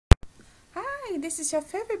Hi, this is your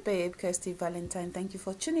favorite babe, Kirsty Valentine. Thank you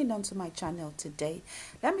for tuning on to my channel today.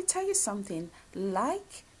 Let me tell you something.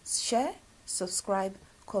 Like, share, subscribe,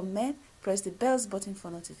 comment, press the bells button for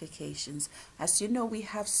notifications. As you know, we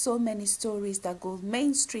have so many stories that go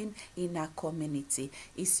mainstream in our community.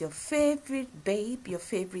 It's your favorite babe, your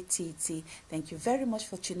favorite TT. Thank you very much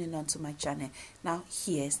for tuning on to my channel. Now,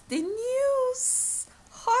 here's the news.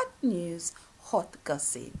 Hot news, hot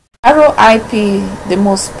gossip. RIP, the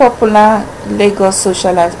most popular Lagos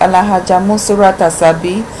socialite Alhaja Musirat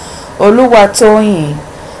Asabi, Toyin,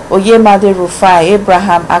 Oyemade Rufai,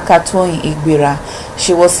 Abraham Akatoyin Igbira.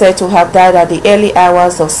 She was said to have died at the early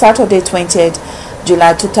hours of Saturday 20th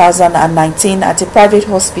July 2019 at a private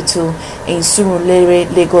hospital in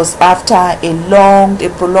Surulere, Lagos, after a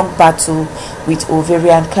prolonged battle with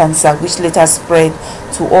ovarian cancer, which later spread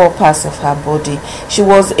to all parts of her body. She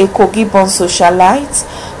was a Kogi-born socialite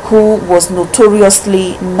who was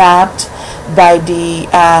notoriously nabbed by the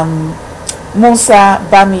Musa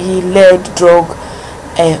Bamiyi-led drug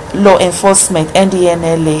law enforcement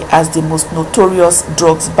 (NDNLA) as the most notorious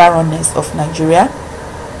drugs baroness of Nigeria.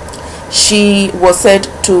 She was said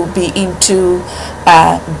to be into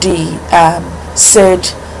the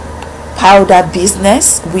said powder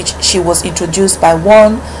business, which she was introduced by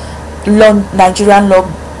one Nigerian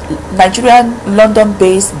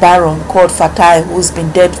London-based baron called Fatai, who's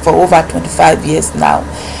been dead for over 25 years now.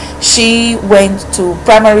 She went to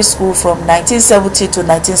primary school from 1970 to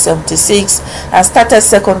 1976 and started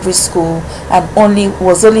secondary school and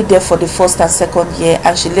was only there for the first and second year,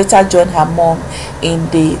 and she later joined her mom in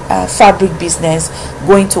the fabric business,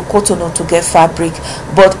 going to Cotonou to get fabric.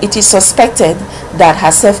 But it is suspected that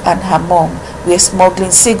herself and her mom were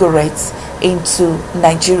smuggling cigarettes into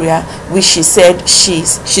Nigeria, which she said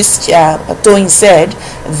Toyin said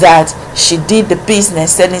that she did the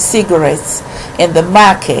business selling cigarettes in the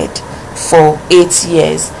market for 8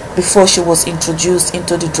 years before she was introduced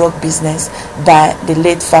into the drug business by the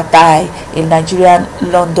late Fatai, a Nigerian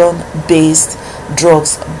London-based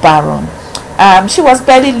drugs baron. She was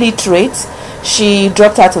barely literate. She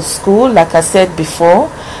dropped out of school, like I said before,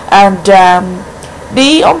 and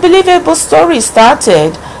the unbelievable story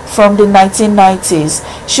started from the 1990s.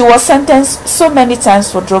 She was sentenced so many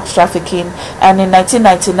times for drug trafficking, and in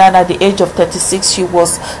 1999, at the age of 36, she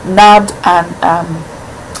was nabbed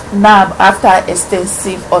after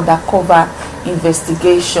extensive undercover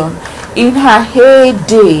investigation. In her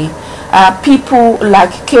heyday, people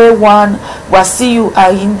like K1, Wasiu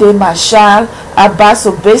Ayinde Marshal, Abbas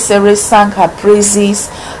Obesere sang her praises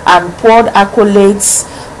and poured accolades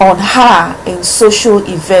on her in social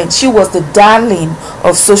events. She was the darling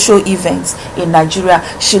of social events in Nigeria.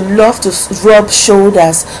 She loved to rub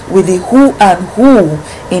shoulders with the who and who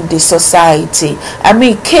in the society. I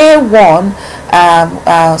mean,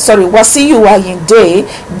 Wasiu Ayinde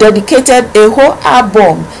dedicated a whole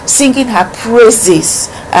album singing her praises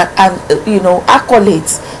and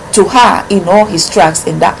accolades to her in all his tracks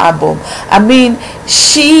in that album. I mean,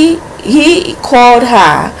 he called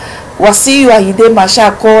her, Wasiu Ayinde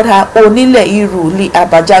Marshal called her Onile Iruli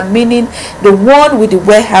Abidjan, meaning the one with the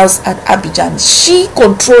warehouse at Abidjan. She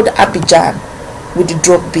controlled Abidjan with the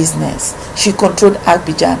drug business. She controlled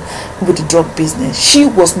Abidjan with the drug business. She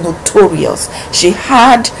was notorious. She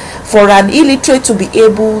had, for an illiterate to be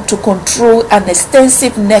able to control an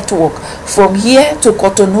extensive network from here to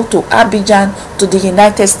Cotonou to Abidjan to the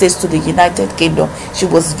United States to the United Kingdom. She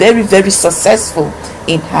was very, very successful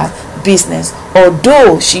in her business,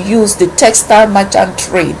 although she used the textile merchant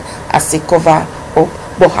trade as a cover up,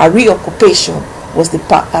 but her real occupation was the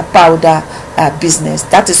powder business.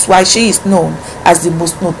 That is why she is known as the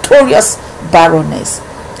most notorious baroness.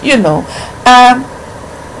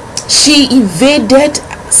 She evaded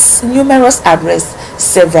numerous arrests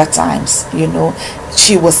several times.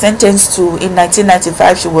 She was sentenced to, in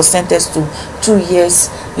 1995, she was sentenced to 2 years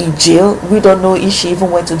in jail. We don't know if she even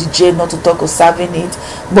went to the jail, not to talk of serving it,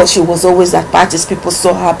 but she was always at parties. People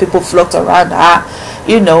saw her, people flocked around her,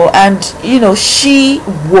 and she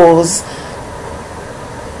was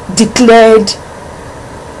declared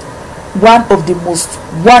one of the most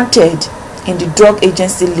wanted in the drug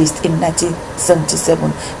agency list in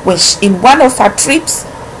 1977, when in one of her trips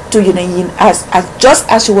to just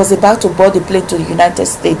as she was about to board the plane to the United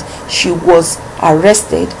States, she was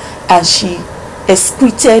arrested and she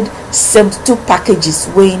excreted 72 packages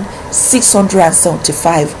weighing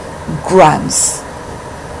 675 grams.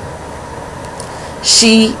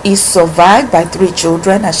 She is survived by 3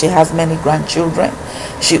 children and she has many grandchildren.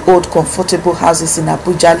 She owned comfortable houses in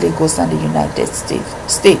Abuja, Lagos, and the United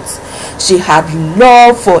States. She had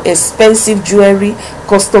love for expensive jewelry,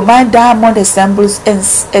 customized diamond ensembles, and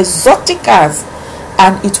exotic cars,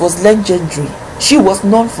 and it was legendary. She was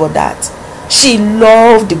known for that. She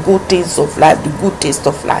loved the good things of life, the good taste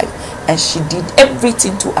of life, and she did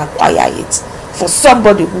everything to acquire it for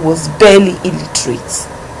somebody who was barely illiterate.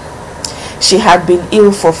 She had been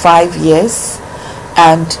ill for 5 years,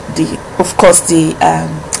 and of course the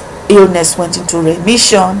illness went into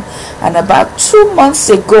remission, and about 2 months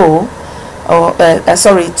ago, or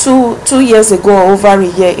 2 years ago, or over a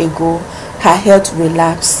year ago, her health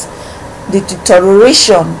relapsed. The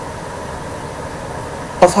deterioration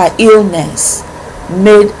of her illness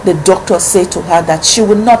made the doctor say to her that she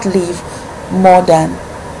would not live more than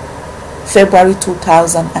February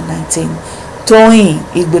 2019. Toyin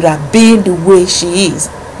Igbira, being the way she is,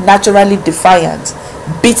 naturally defiant,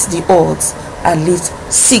 beat the odds and lived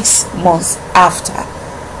 6 months after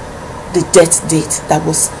the death date that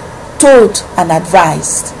was told and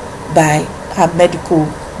advised by her medical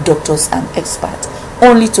doctors and experts,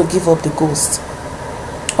 only to give up the ghost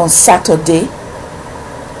on Saturday,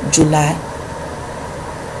 July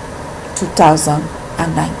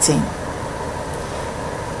 2019.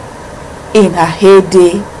 In her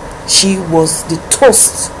heyday, she was the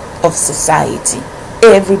toast of society.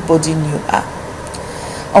 Everybody knew her.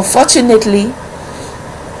 Unfortunately,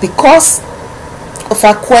 because of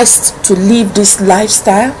her quest to live this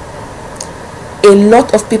lifestyle, a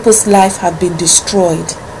lot of people's lives have been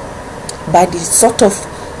destroyed by the sort of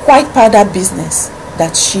white powder business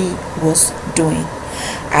that she was doing.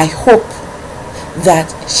 I hope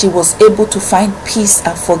that she was able to find peace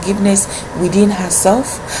and forgiveness within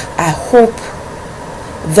herself. I hope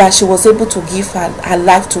that she was able to give her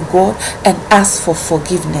life to God and ask for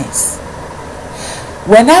forgiveness.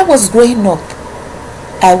 When I was growing up,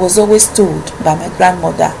 I was always told by my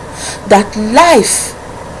grandmother that life,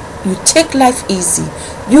 you take life easy.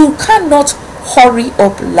 You cannot hurry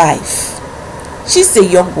up life. She's a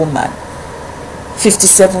young woman,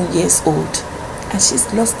 57 years old, and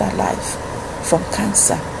she's lost her life from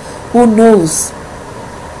cancer. Who knows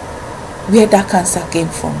where that cancer came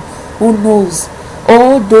from? Who knows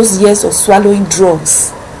all those years of swallowing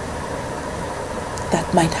drugs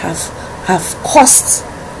that might have caused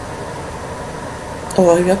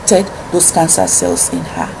or erupted those cancer cells in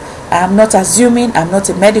her. I am not assuming, I'm not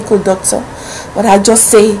a medical doctor, but I just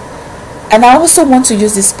say, and I also want to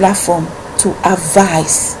use this platform to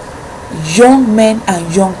advise young men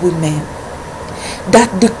and young women that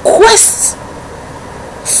the quest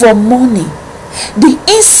for money, the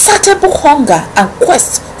insatiable hunger and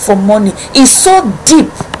quest for money is so deep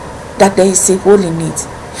that there is a hole in it.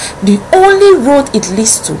 The only road it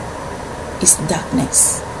leads to is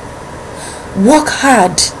darkness. Work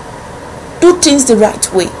hard, do things the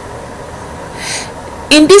right way.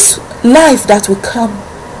 In this life that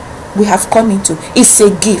we have come into, it's a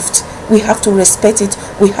gift. We have to respect it.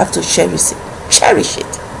 We have to cherish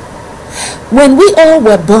it. When we all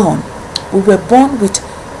were born, we were born with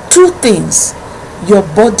two things: your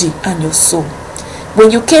body and your soul.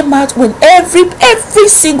 When you came out, when every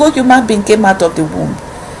single human being came out of the womb,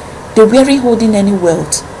 they weren't holding any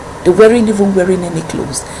wealth. They weren't even wearing any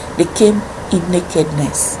clothes. They came in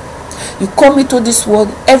nakedness. You come into this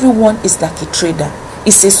world, everyone is like a trader.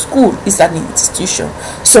 It's a school, it's an institution.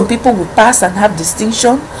 Some people will pass and have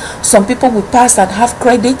distinction. Some people will pass and have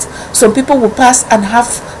credit. Some people will pass and have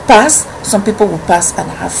pass. Some people will pass and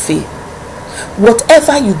have fail.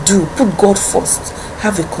 Whatever you do, put God first.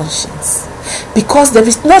 Have a conscience. Because there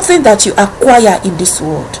is nothing that you acquire in this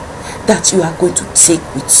world that you are going to take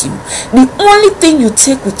with you. The only thing you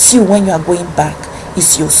take with you when you are going back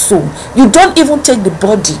is your soul. You don't even take the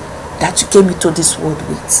body that you came into this world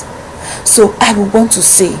with. So I would want to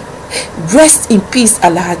say, rest in peace,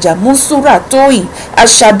 Alhaja Musura Toyin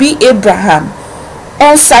Ashabi Abraham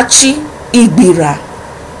Onsachi Igbira.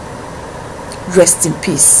 Rest in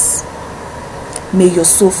peace. May your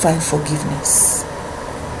soul find forgiveness.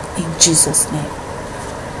 In Jesus' name.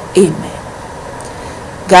 Amen.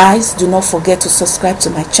 Guys, do not forget to subscribe to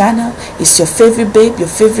my channel. It's your favorite babe, your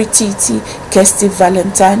favorite TT, Kirsty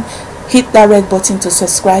Valentine. Hit that red button to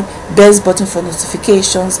subscribe, bells button for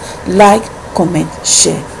notifications, like, comment,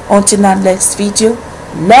 share. Until our next video,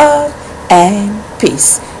 love and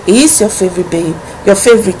peace. It's your favorite babe, your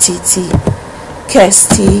favorite TT,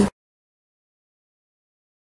 Kirsty